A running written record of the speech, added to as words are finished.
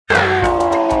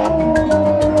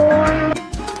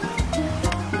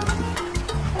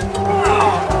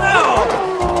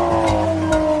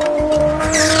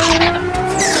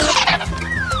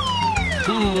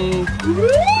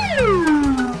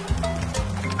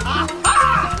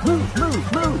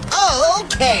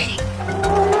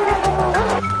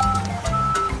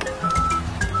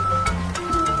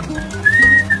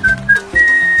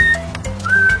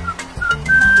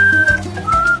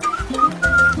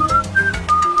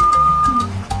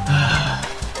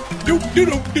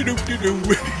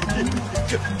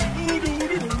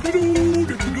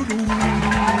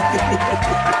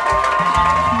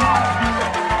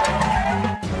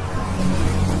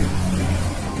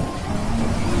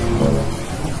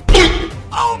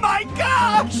Oh my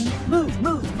gosh! Move,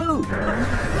 move, move!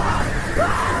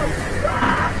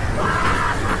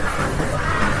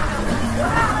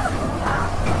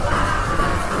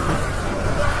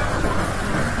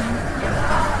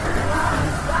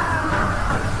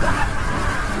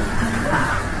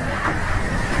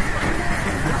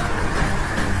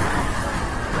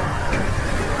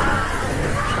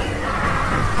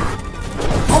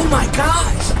 Oh my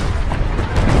gosh!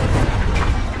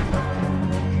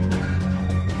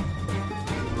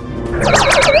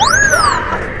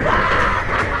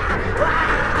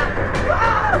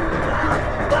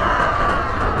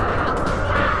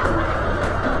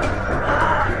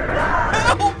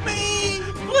 Help me!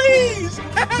 Please!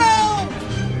 Help!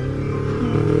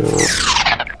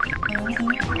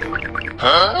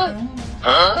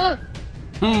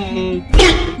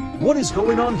 What is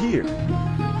going on here?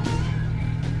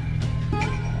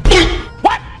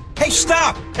 What? Hey,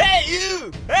 stop! Hey,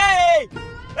 you! Hey!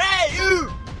 Hey,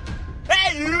 you!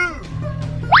 Hey, you!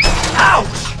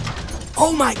 Ouch!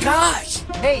 Oh my gosh!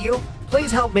 Hey, you!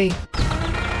 Please help me.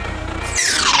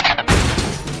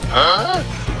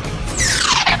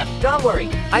 Don't worry,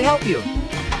 I help you.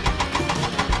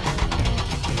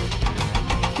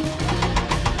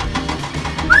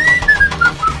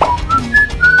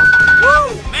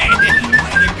 Woo! Man,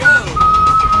 way to go!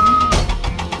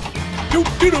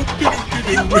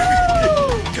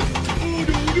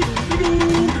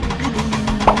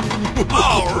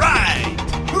 All right!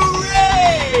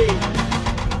 Hooray!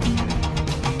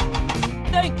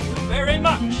 Thank you very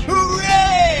much.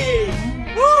 Hooray!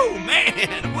 Woo!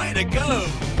 Man, way to go!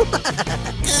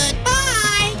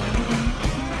 Goodbye!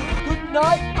 Good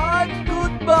night and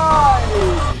goodbye.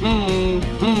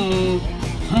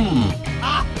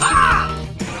 Aha!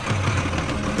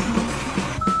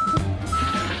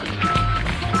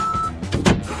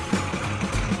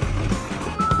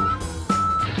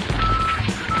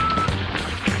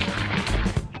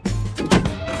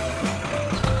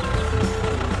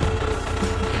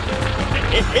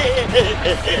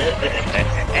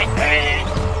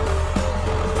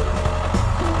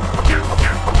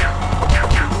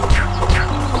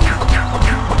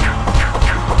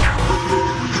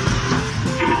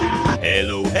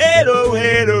 Hello, hello,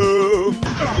 hello.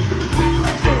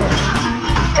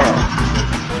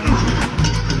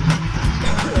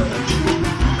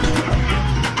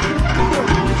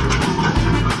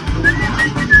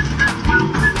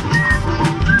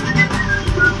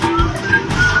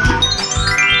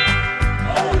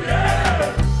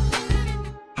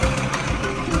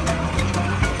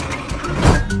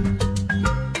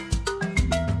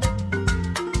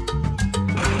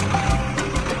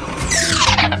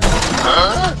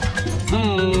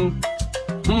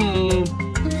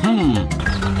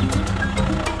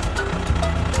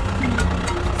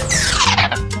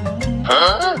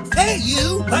 Hey,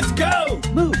 you! Let's go!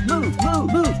 Move, move,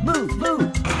 move, move, move,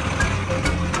 move!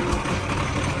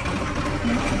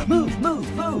 Move,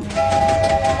 move, move!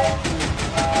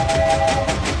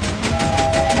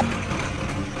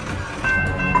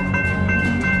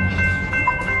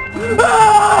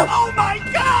 Oh my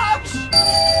gosh!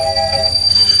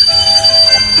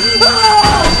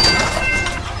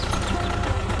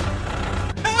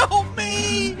 Help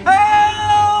me!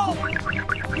 Help!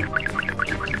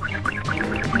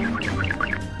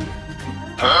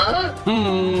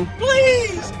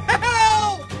 Please,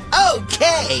 help!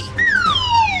 Okay!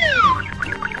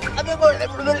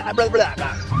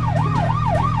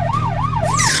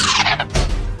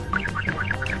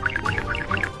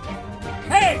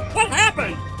 Hey, what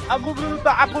happened?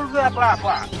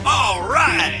 All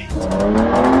right!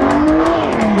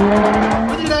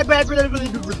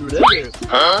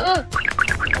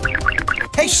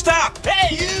 Hey, stop!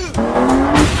 Hey, you!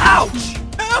 Ouch!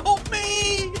 Help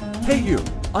me! Hey you,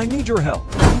 I need your help.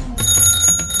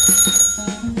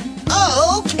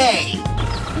 Okay!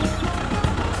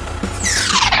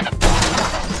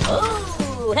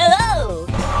 Oh, hello!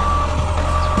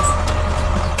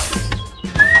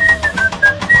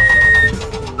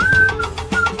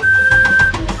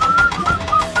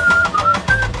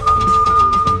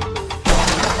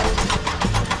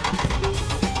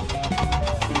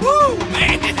 Woo,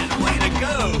 man, way to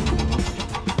go!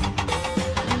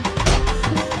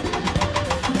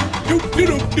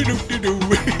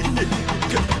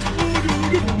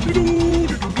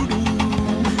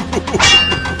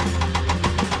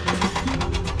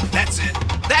 That's it!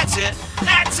 That's it!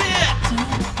 That's it!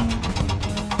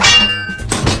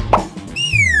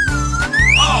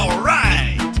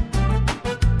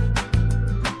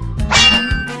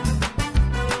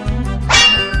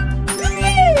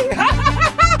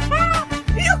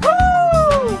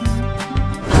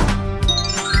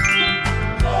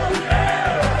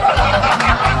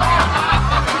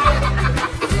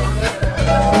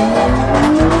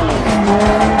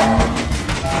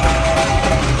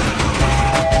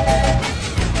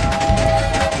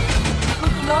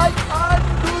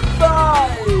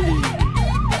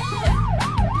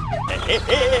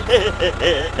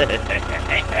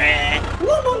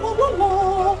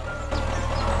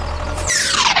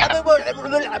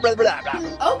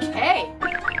 Okay.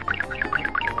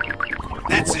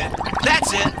 That's it.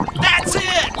 That's it. That's it.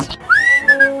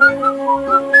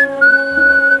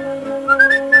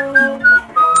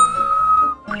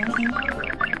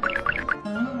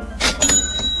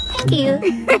 Thank you.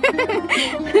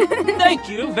 Thank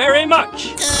you very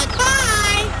much. Goodbye.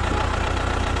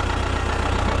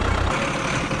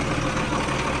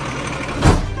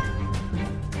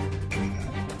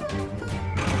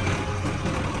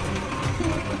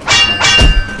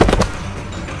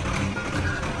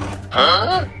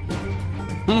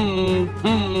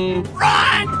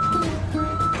 Run!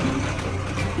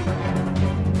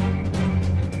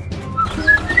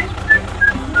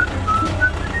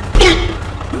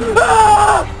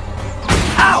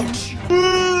 Ouch!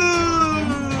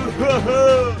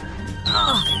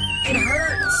 It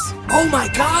hurts. Oh my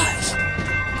gosh!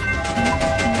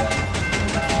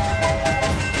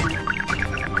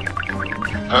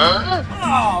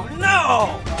 Oh,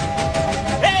 no!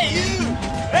 Hey you!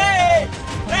 Hey!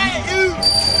 Hey you!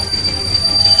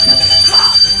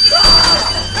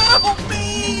 Help me!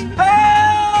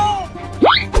 Help!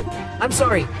 I'm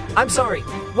sorry. I'm sorry.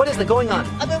 What is going on?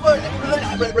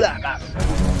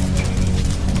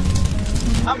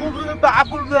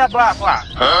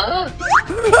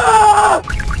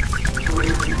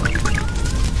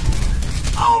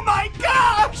 Oh my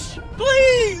gosh!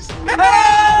 Please!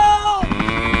 Help!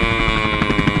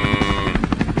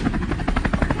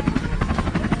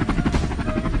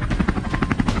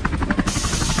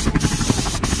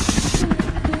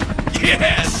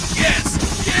 Yes! Yes!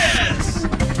 Yes!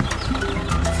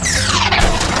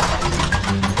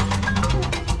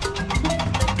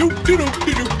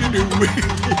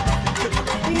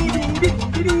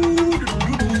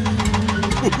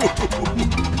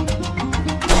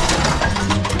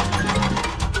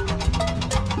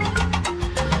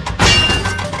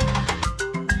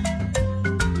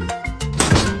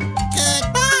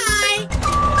 Goodbye.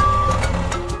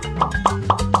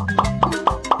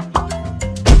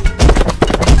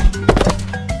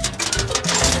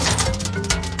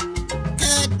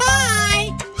 Goodbye.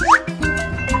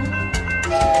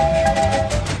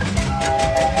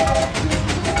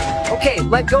 Okay,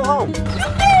 let's go home.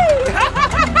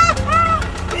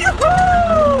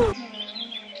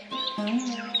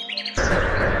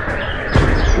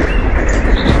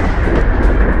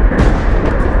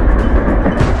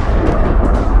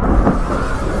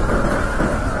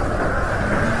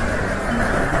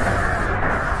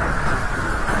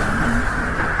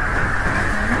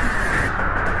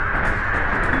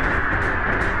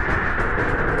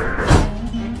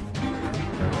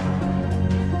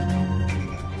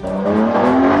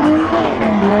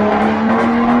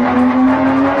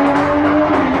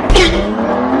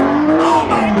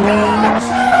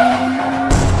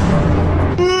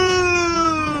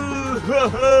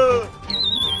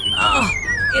 Oh,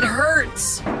 it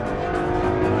hurts.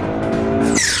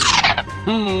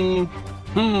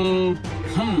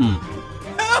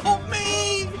 Help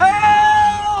me!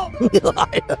 Help!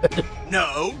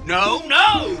 No, no,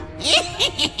 no!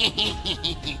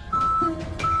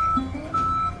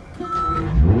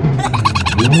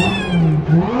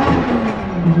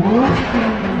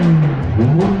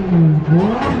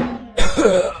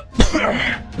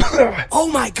 Oh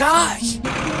my gosh!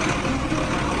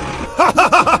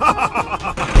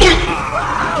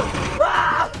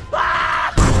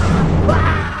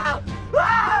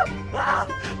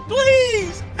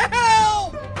 Please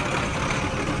help!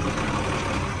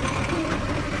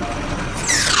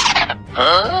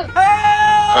 Help!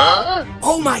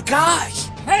 Oh my gosh!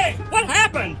 Hey, what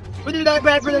happened?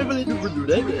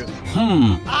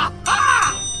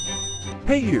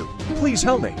 Hey you, please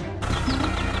help me.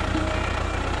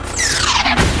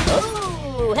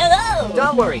 Oh, hello.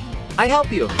 Don't worry. I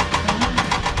help you.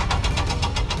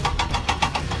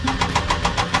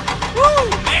 Woo,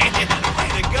 man! Way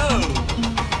to go!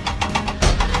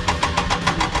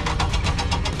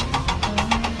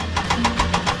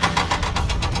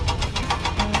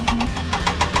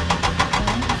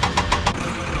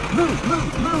 Move,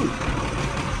 move, move.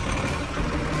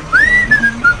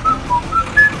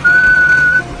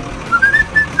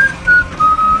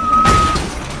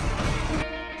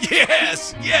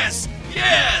 Yes! Yes!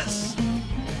 Yes!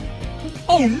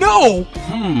 Oh, no!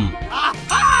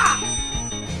 Aha!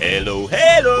 Hello,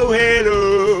 hello,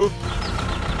 hello!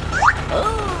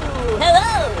 Oh,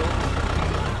 hello.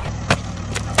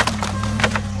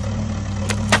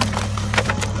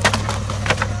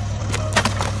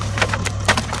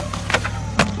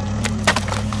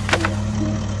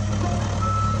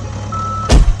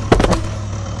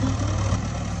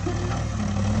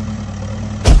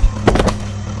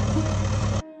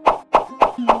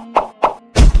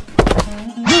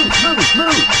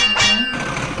 move.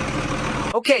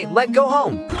 Okay, let's go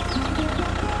home.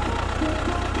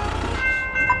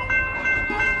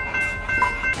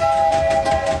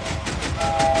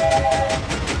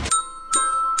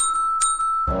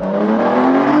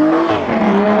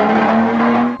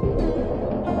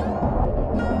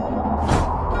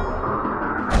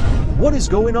 What is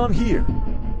going on here?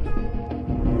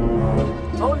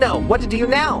 Oh no, what to do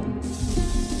now?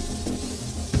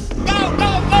 Go,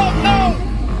 go, go, go!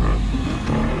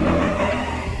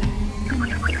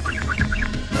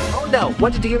 Oh no,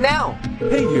 what to do now?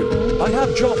 Hey you, I have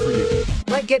a job for you.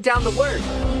 Let's get down the word.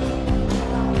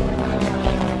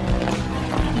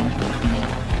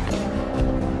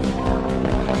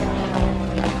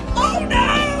 Oh no!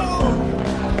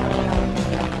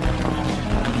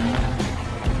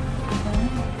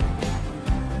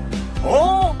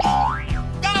 Oh!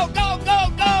 Go, go, go,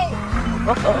 go!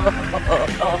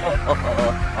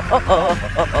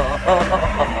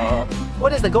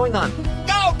 What is going on?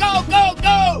 Go, go, go,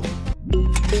 go!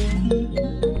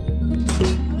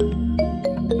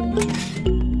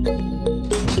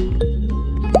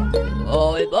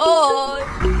 Boy, boy.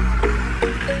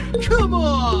 Come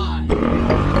on!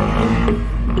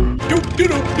 Doop,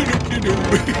 doop, doop, doop, doop.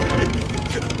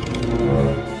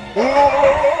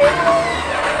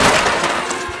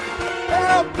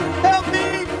 Help! Help me!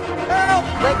 Help!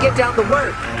 Let's get down the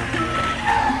word.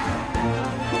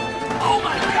 Oh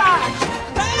my gosh!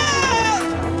 Help!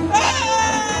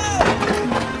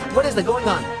 Help! What is going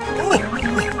on?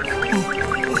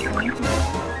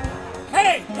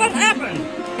 Hey, what happened?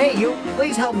 Hey you,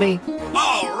 please help me.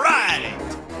 All right!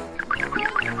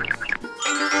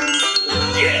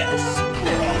 Yes!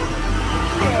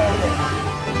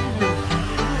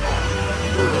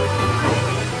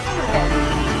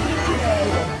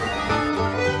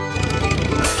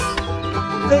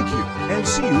 Thank you, and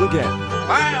see you again.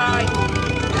 Bye!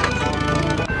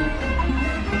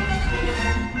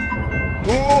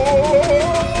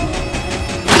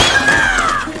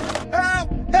 Help!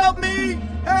 Help me!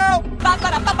 Help!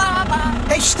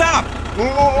 Hey, stop!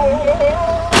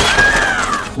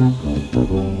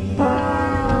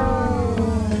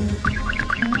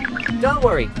 Don't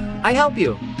worry, I help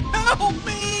you. Help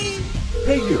me!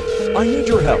 Hey you, I need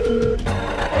your help.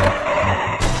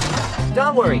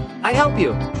 Don't worry, I help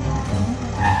you.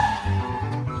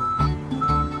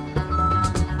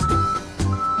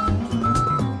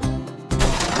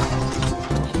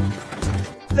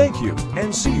 Thank you,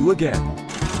 and see you again.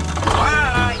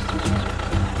 Bye!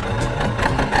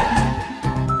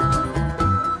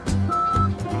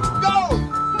 Go!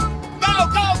 Go,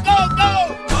 go, go, go!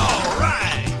 All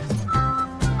right!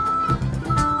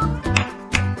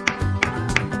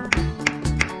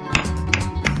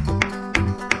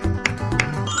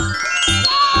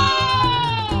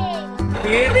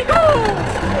 Here we go.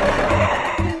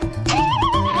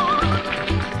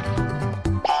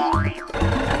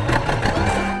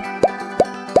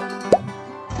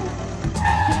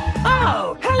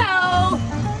 Oh, hello.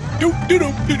 Doop,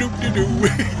 doop, doop, doop,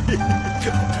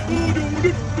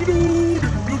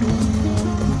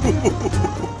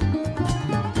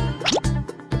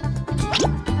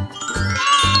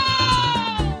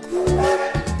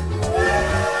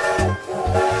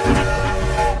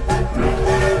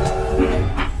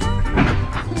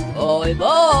 Boy,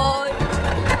 boy.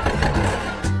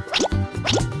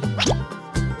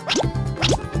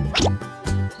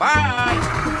 Bye!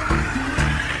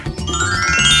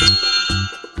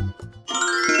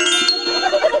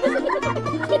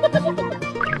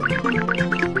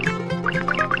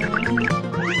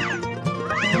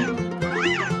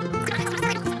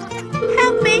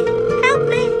 Help me, help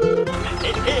me.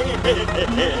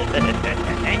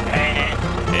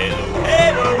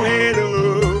 Hello, hello!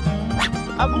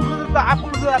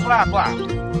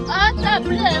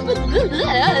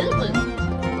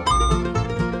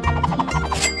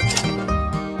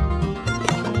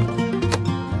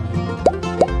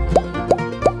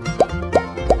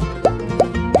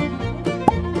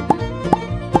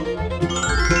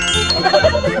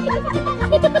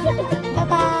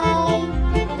 Bye-bye.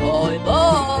 Boy,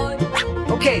 boy.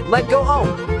 Okay, let's go home.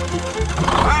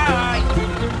 Bye!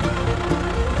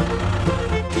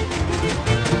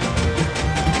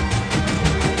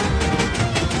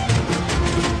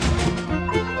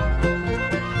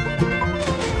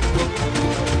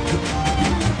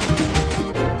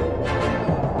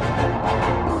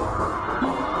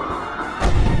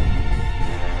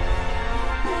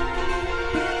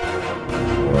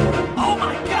 Oh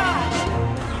my gosh!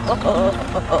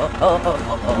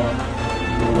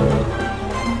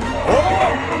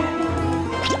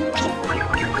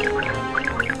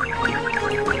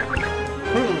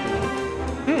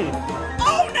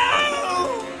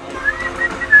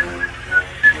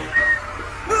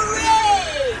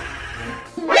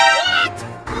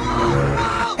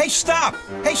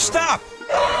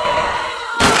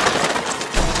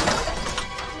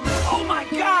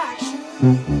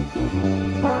 Ouch!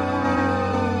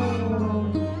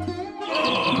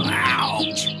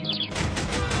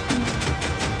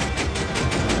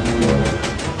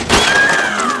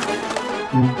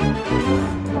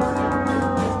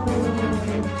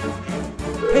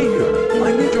 Hey you,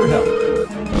 I need your help.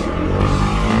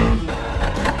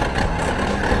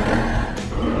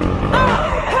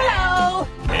 Hello.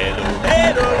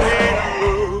 Hello.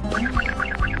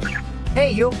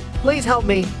 Hey, you, please help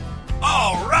me.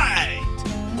 All right.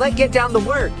 Let's get down to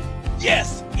work.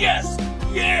 Yes.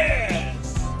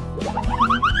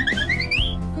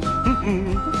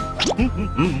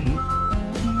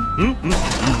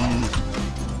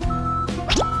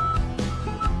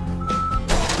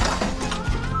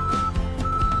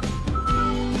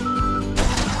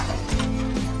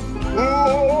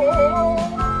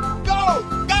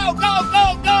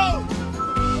 Go!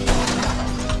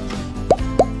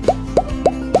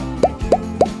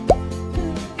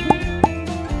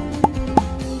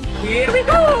 Here we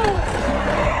go!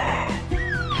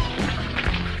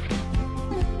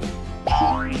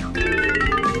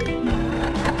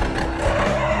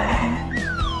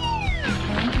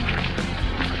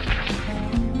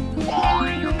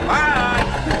 Bye.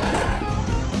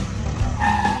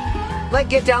 Let's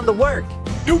get down to work.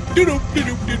 Hello.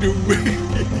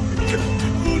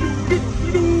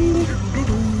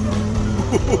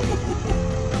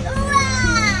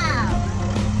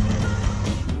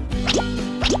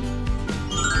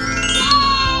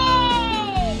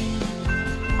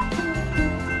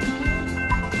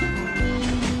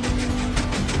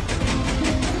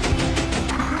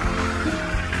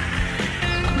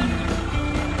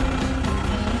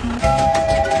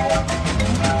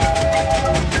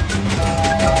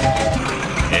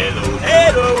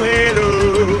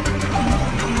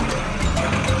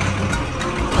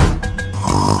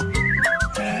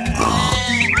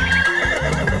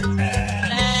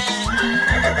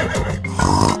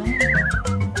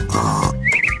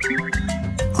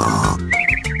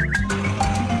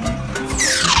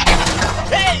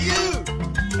 Hey you!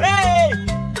 Hey!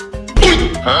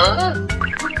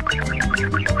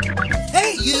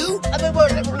 Hey, you!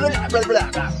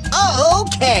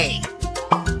 Okay.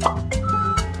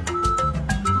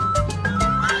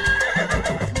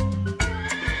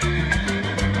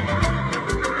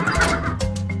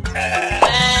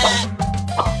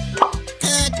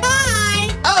 Goodbye.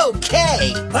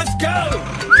 Okay. Let's go!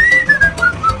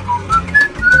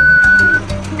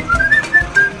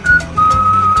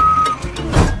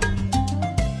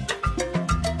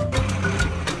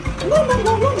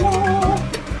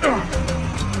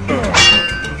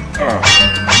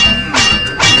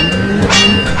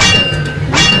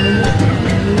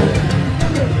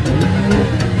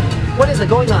 What is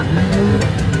going on?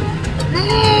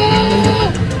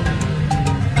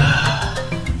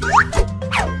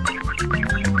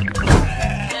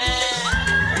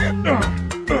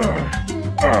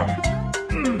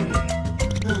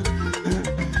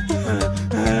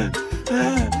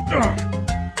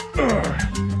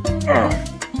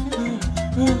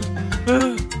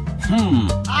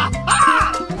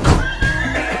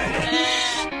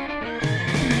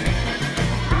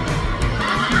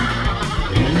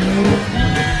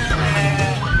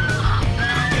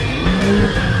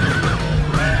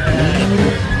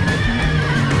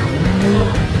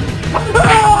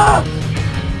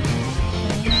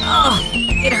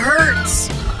 It hurts.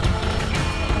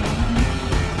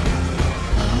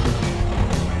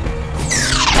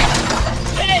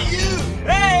 Hey you!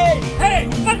 Hey! Hey,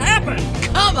 what happened?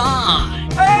 Come on.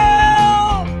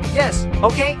 Help! Yes,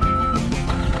 okay.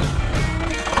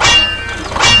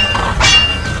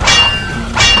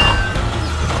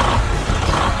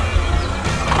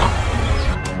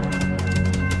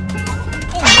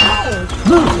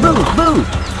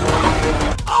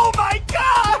 Oh my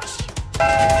gosh!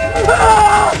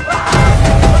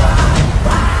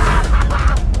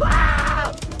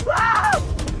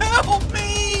 Help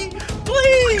me!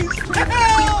 Please!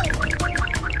 Help!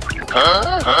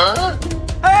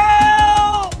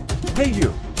 Help! Hey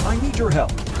you, I need your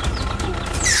help.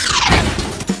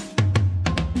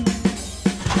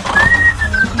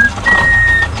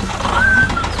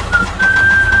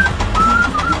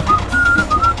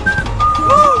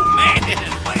 Woo, man!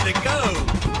 Way to go!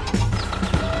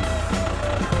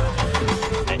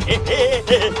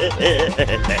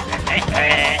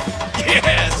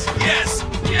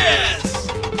 Yes!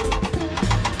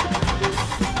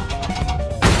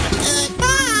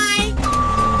 Goodbye.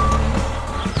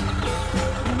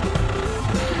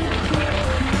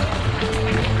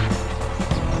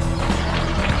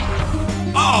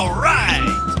 All right!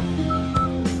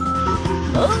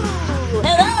 Oh,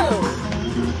 hello.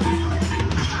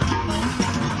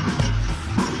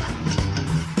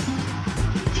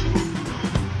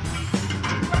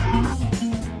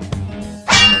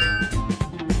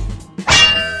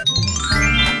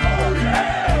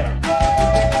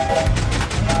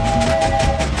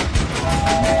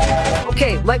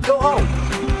 Let's go home.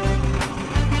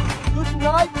 Good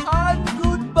night and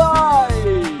goodbye.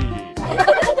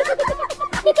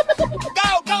 Go,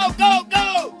 go, go, go!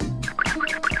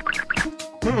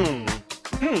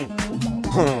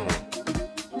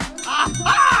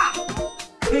 Aha!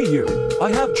 Hey you,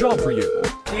 I have job for you.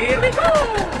 Here we go!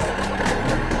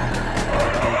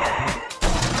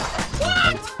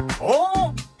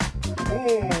 Oh?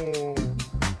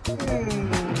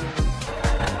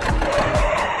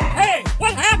 Hey,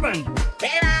 what happened?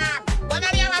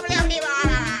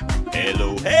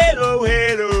 Hello, hello,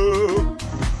 hello.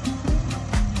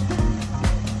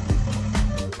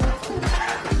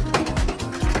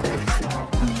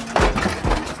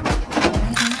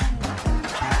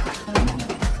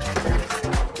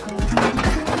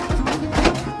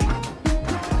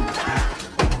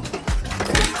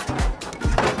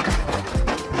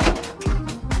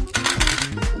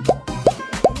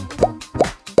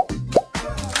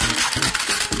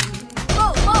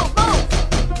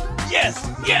 Yes,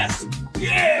 yes,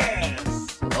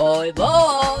 yes! Bye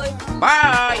bye.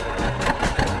 Bye!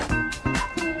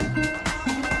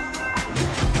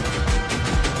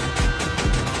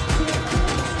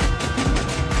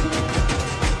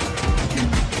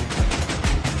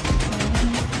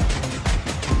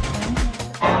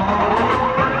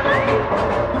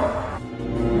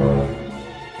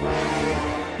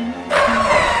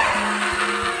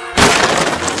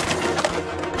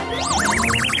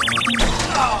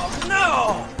 Oh no!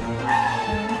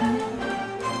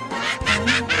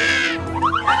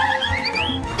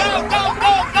 Go, go,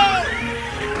 go, go!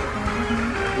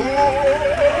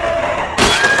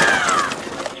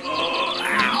 Oh,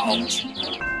 ouch!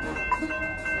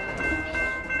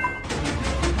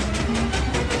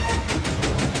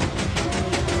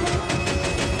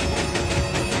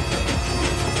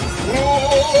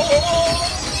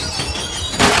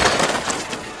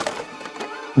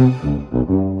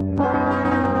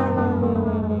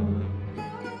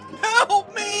 Help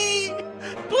me!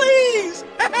 Please,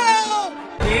 help!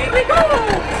 Here we go!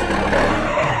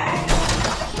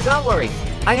 Don't worry.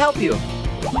 I help you.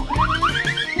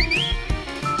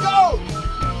 Go!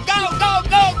 Go, go,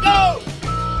 go, go!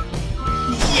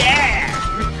 Yeah!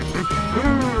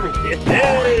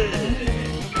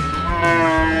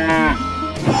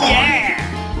 Yeah!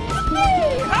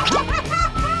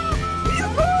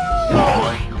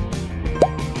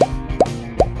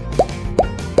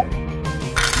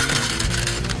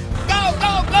 Go,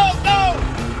 go, go, go!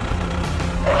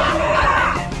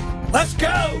 Let's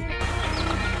go!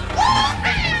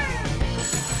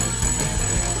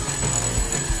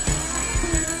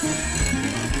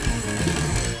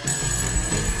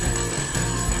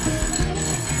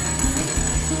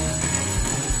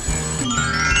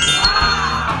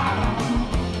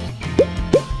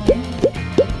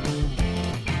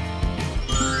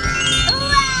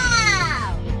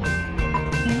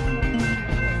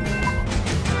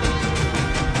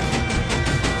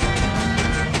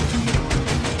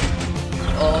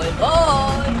 Bye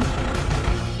bye.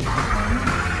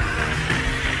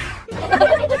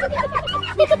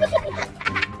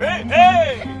 Hey, hey!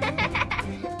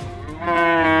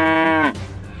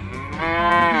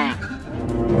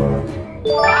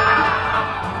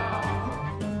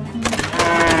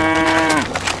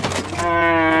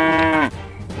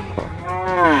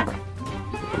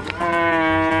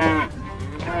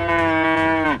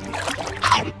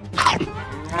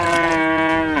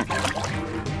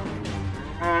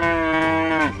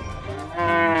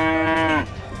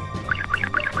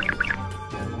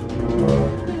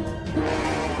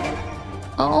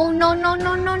 Oh, no, no,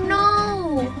 no, no,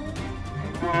 no.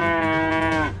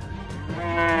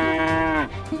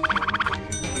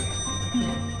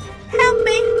 Help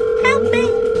me, help me.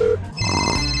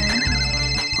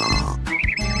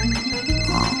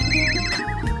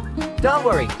 Don't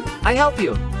worry. I help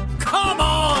you. Come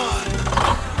on!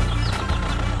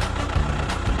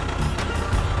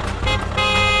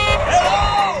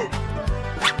 Hello!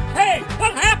 Hey,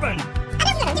 what happened?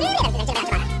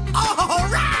 All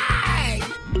right!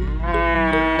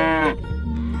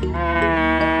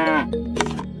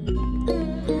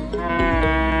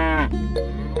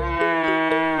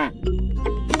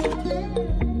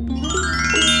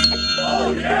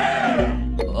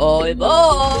 Bye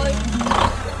bye.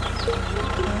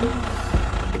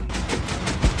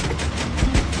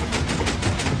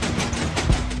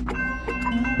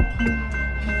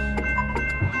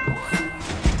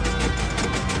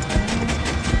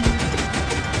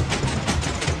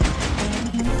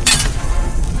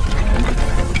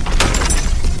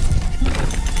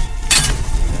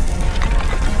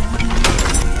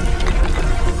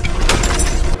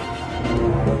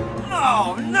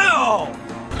 Oh no!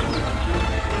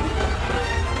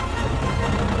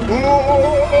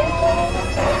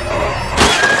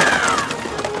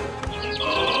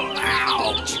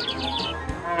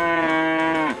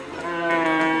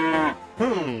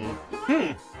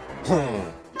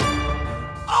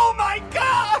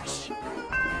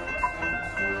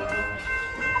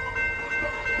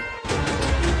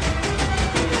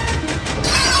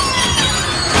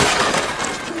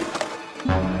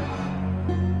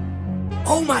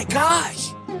 Oh my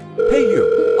gosh! Hey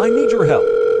you, I need your help.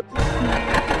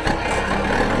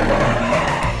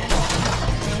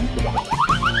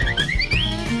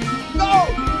 Go!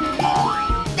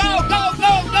 Go, go,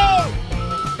 go, go!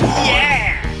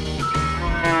 Yeah!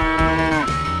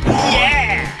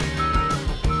 Yeah!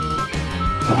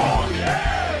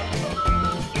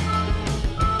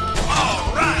 All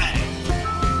right!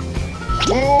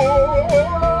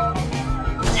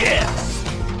 Yes!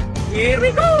 Here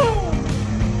we go!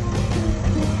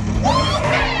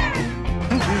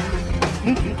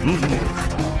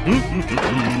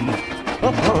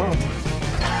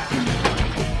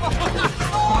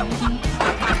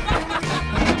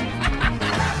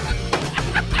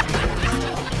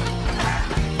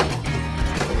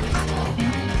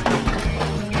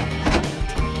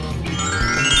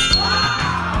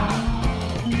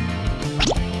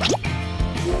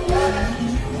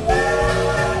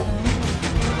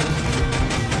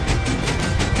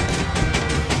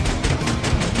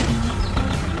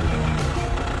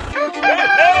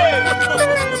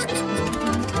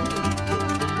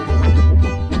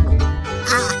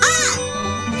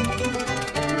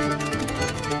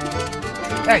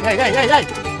 Hey, hey, hey, hey, hey!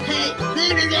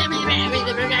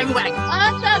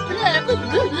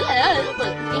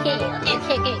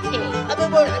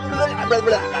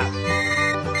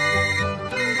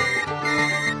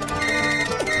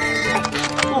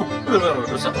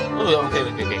 Okay,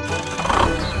 okay, okay.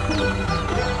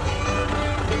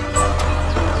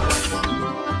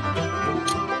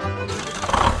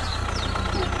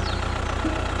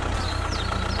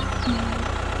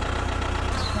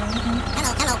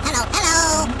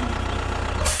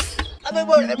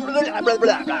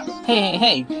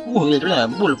 Hei,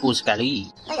 bulbul sekali.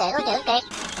 Okay. Okay.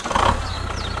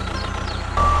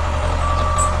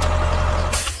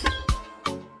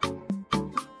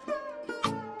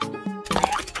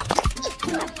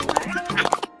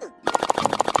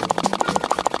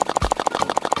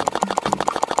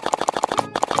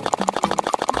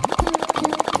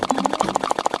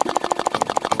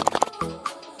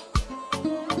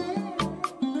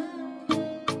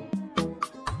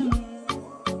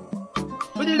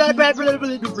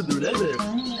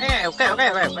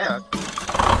 Bye bye.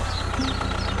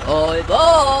 Oh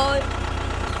no.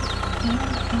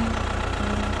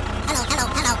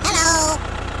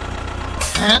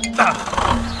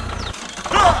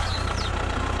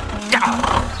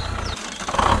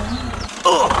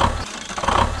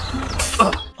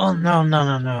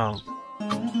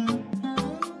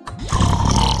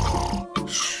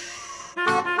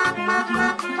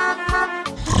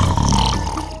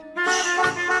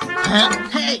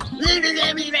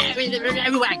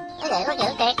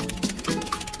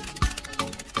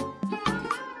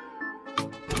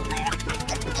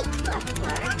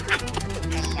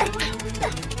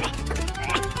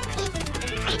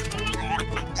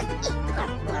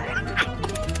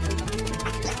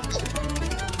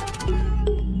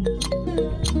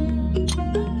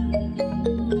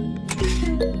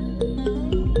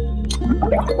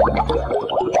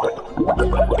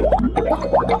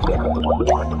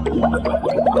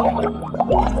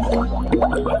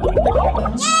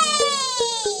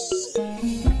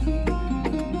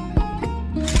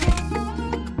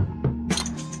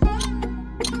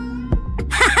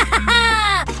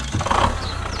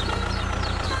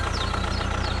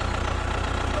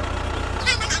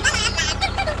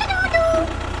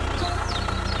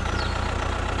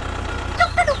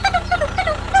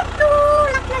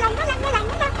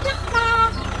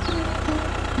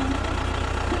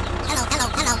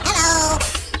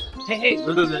 Hey!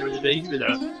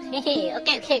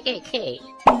 Okay. Okay. Okay.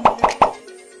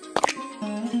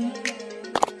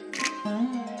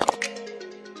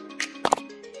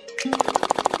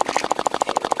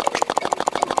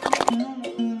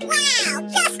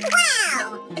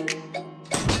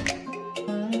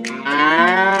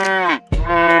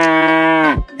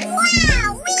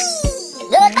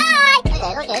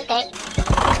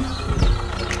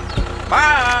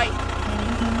 Bye!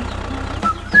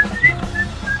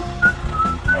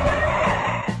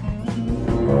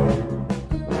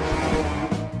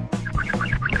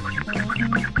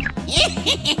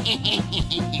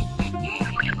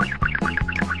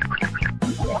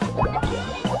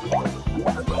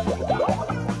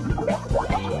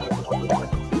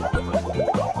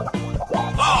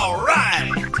 All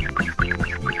right!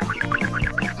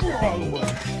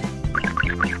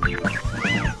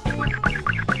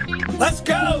 Let's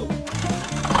go!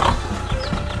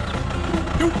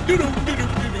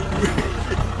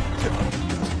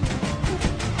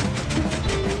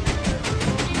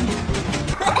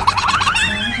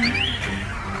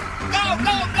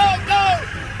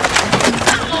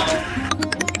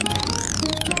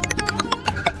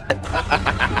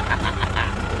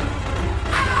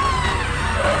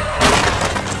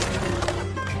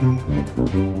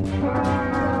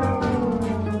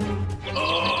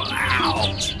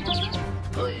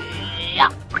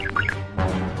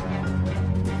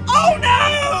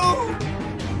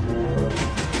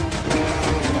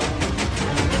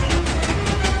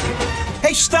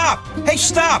 Hey,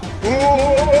 stop!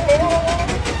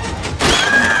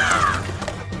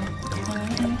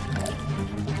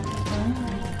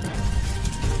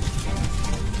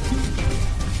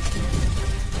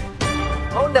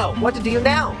 Oh no, what to do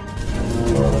now?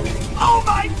 Oh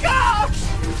my gosh!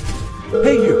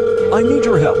 Hey you, I need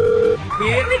your help.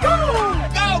 Here we go!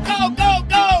 Go, go, go,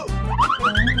 go!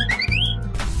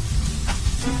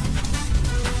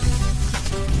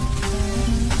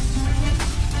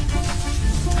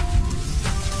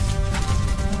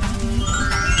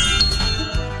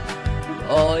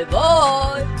 Bye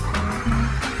bye.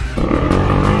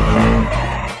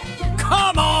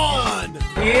 Come on!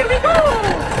 Here we go!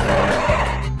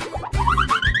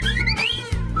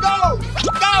 Go!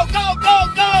 Go, go, go,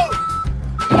 go!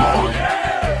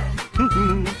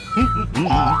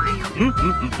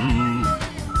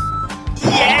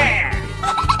 Yeah!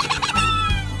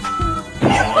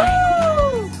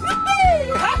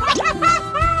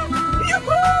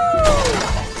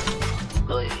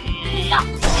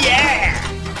 Yeah!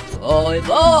 Bye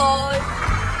bye.